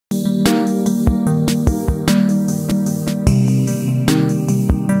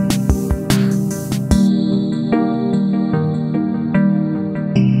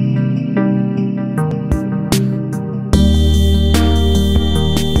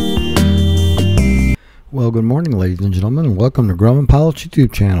Well, good morning, ladies and gentlemen, and welcome to Grumman Pilot's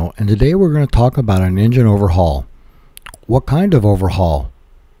YouTube channel. And today we're going to talk about an engine overhaul. What kind of overhaul?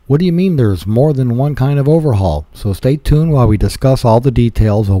 What do you mean there's more than one kind of overhaul? So stay tuned while we discuss all the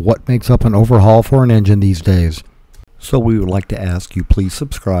details of what makes up an overhaul for an engine these days. So we would like to ask you please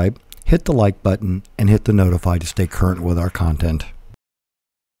subscribe, hit the like button, and hit the notify to stay current with our content.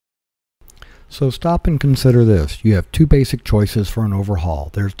 So stop and consider this. You have two basic choices for an overhaul.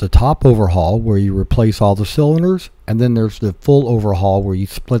 There's the top overhaul where you replace all the cylinders, and then there's the full overhaul where you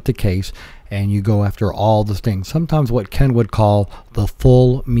split the case and you go after all the things. Sometimes what Ken would call the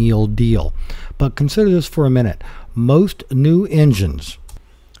full meal deal. But consider this for a minute. Most new engines,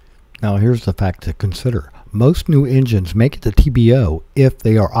 now here's the fact to consider. Most new engines make it to TBO if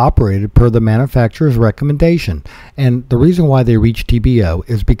they are operated per the manufacturer's recommendation. And the reason why they reach TBO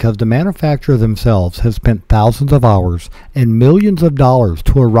is because the manufacturer themselves has spent thousands of hours and millions of dollars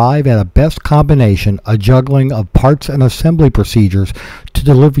to arrive at a best combination, a juggling of parts and assembly procedures to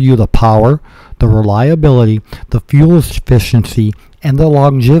deliver you the power, the reliability, the fuel efficiency, and the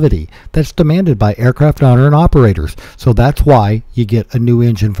longevity that's demanded by aircraft owner and operators. So that's why you get a new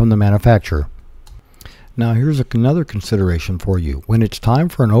engine from the manufacturer. Now here's another consideration for you. When it's time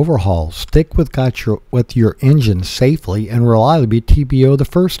for an overhaul, stick with your engine safely and reliably TBO the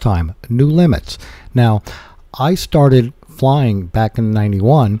first time. New limits. Now I started flying back in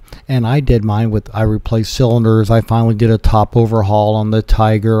 '91 and I did mine with, I replaced cylinders. I finally did a top overhaul on the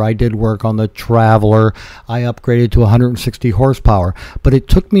Tiger. I did work on the Traveler. I upgraded to 160 horsepower. But it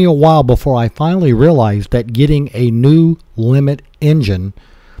took me a while before I finally realized that getting a new limit engine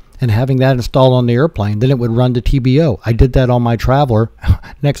and having that installed on the airplane, then it would run to TBO. I did that on my Traveler.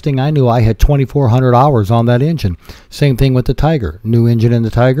 Next thing I knew, I had 2,400 hours on that engine. Same thing with the Tiger. New engine in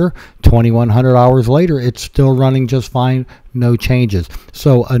the Tiger, 2,100 hours later, it's still running just fine, no changes.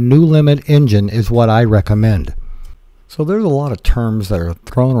 So a new limit engine is what I recommend. So there's a lot of terms that are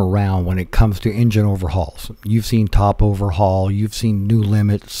thrown around when it comes to engine overhauls. You've seen top overhaul, you've seen new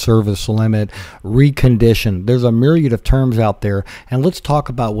limit, service limit, recondition. There's a myriad of terms out there, and let's talk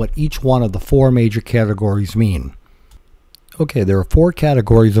about what each one of the four major categories mean. Okay, there are four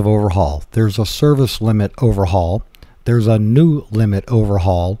categories of overhaul. There's a service limit overhaul, there's a new limit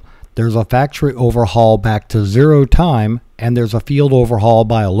overhaul, there's a factory overhaul back to zero time, and there's a field overhaul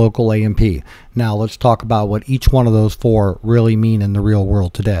by a local A&P. Now let's talk about what each one of those four really mean in the real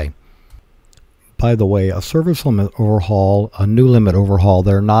world today. By the way, a service limit overhaul, a new limit overhaul,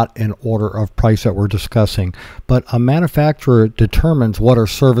 they're not in order of price that we're discussing, but a manufacturer determines what are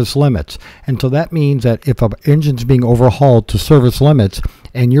service limits. And so that means that if an engine's being overhauled to service limits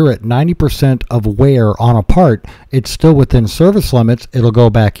and you're at 90% of wear on a part, it's still within service limits, it'll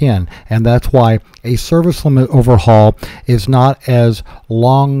go back in. And that's why a service limit overhaul is not as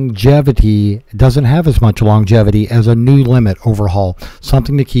longevity, doesn't have as much longevity as a new limit overhaul.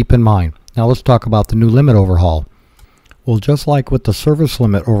 Something to keep in mind. Now let's talk about the new limit overhaul. Well, just like with the service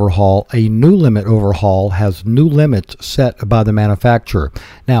limit overhaul, a new limit overhaul has new limits set by the manufacturer.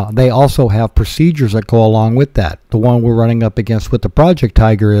 Now, they also have procedures that go along with that. The one we're running up against with the Project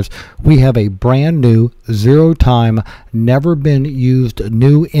Tiger is we have a brand new, zero time, never been used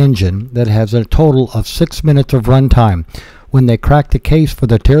new engine that has a total of 6 minutes of runtime. When they crack the case for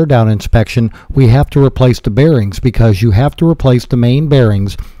the teardown inspection, we have to replace the bearings because you have to replace the main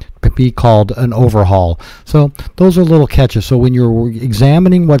bearings to be called an overhaul. So those are little catches. So when you're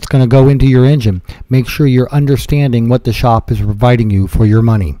examining what's going to go into your engine, make sure you're understanding what the shop is providing you for your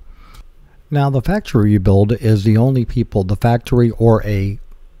money. Now the factory rebuild is the only people, the factory or a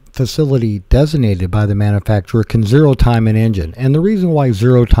facility designated by the manufacturer can zero time an engine. And the reason why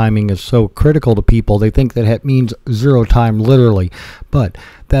zero timing is so critical to people, they think that it means zero time literally, but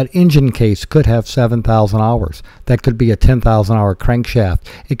that engine case could have 7,000 hours. That could be a 10,000 hour crankshaft.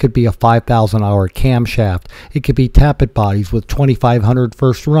 It could be a 5,000 hour camshaft. It could be tappet bodies with 2,500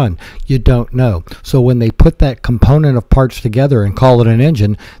 first run. You don't know. So when they put that component of parts together and call it an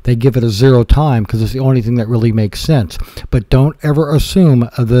engine, they give it a zero time because it's the only thing that really makes sense. But don't ever assume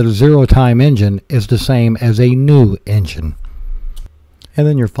that a zero time engine is the same as a new engine. And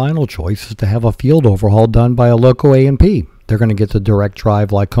then your final choice is to have a field overhaul done by a local A&P. They're going to get the direct drive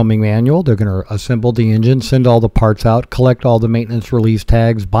Lycoming manual. They're going to assemble the engine, send all the parts out, collect all the maintenance release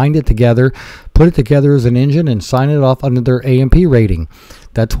tags, bind it together, put it together as an engine, and sign it off under their A&P rating.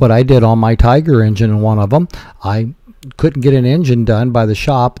 That's what I did on my Tiger engine in one of them. I couldn't get an engine done by the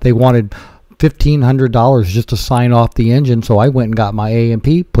shop. They wanted $1,500 just to sign off the engine, so I went and got my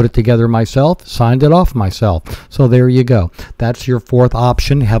A&P, put it together myself, signed it off myself. So there you go. That's your fourth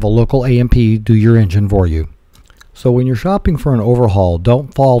option. Have a local A&P do your engine for you. So when you're shopping for an overhaul,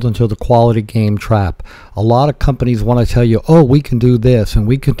 don't fall into the quality game trap. A lot of companies want to tell you, oh, we can do this and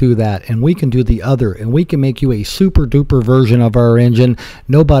we can do that and we can do the other and we can make you a super duper version of our engine.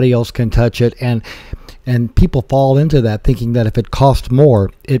 Nobody else can touch it. And people fall into that thinking that if it costs more,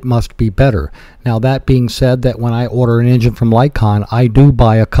 it must be better. Now, that being said, that when I order an engine from Lycon, I do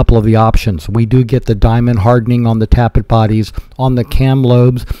buy a couple of the options. We do get the diamond hardening on the tappet bodies, on the cam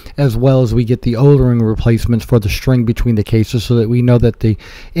lobes, as well as we get the O-ring replacements for the string between the cases so that we know that the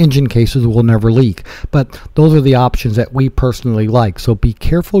engine cases will never leak. But those are the options that we personally like. So be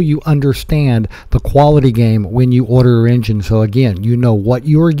careful you understand the quality game when you order your engine. So again, you know what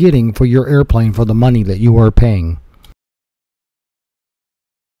you are getting for your airplane for the money that you are paying.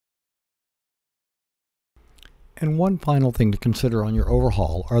 And one final thing to consider on your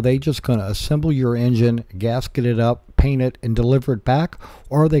overhaul, are they just going to assemble your engine, gasket it up, paint it, and deliver it back?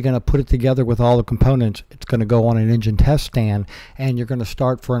 Or are they going to put it together with all the components? It's going to go on an engine test stand, and you're going to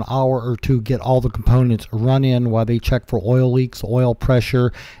start for an hour or two, get all the components run in while they check for oil leaks, oil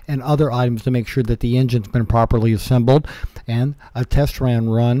pressure, and other items to make sure that the engine's been properly assembled. And a test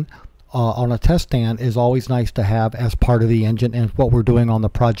run on a test stand is always nice to have as part of the engine, and what we're doing on the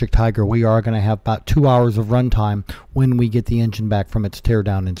Project Tiger. We are going to have about 2 hours of runtime when we get the engine back from its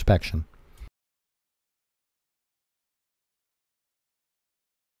teardown inspection.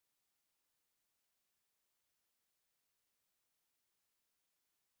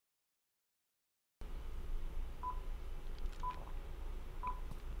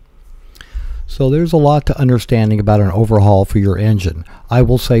 So there's a lot to understanding about an overhaul for your engine. I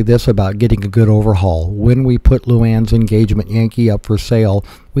will say this about getting a good overhaul. When we put Luann's Engagement Yankee up for sale,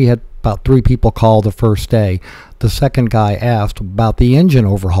 we had about 3 people call the first day. The second guy asked about the engine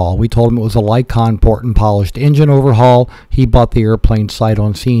overhaul. We told him it was a Lycon port and polished engine overhaul. He bought the airplane sight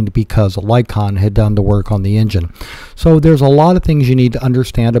unseen because Lycon had done the work on the engine. So there's a lot of things you need to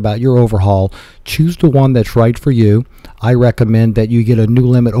understand about your overhaul. Choose the one that's right for you. I recommend that you get a new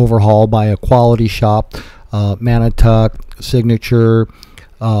limit overhaul by a quality shop. Manituck, Signature,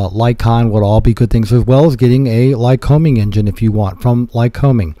 Lycon would all be good things, as well as getting a Lycoming engine if you want from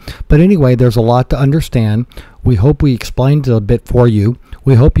Lycoming. But anyway, there's a lot to understand. We hope we explained it a bit for you.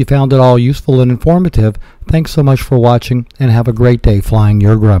 We hope you found it all useful and informative. Thanks so much for watching, and have a great day flying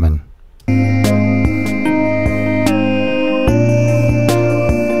your Grumman.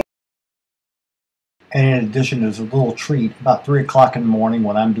 And in addition, there's a little treat about 3 o'clock in the morning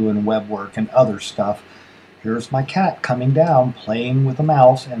when I'm doing web work and other stuff. Here's my cat coming down, playing with a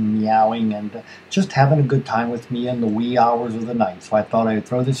mouse and meowing and just having a good time with me in the wee hours of the night. So I thought I'd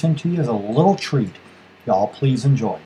throw this into you as a little treat. Y'all please enjoy.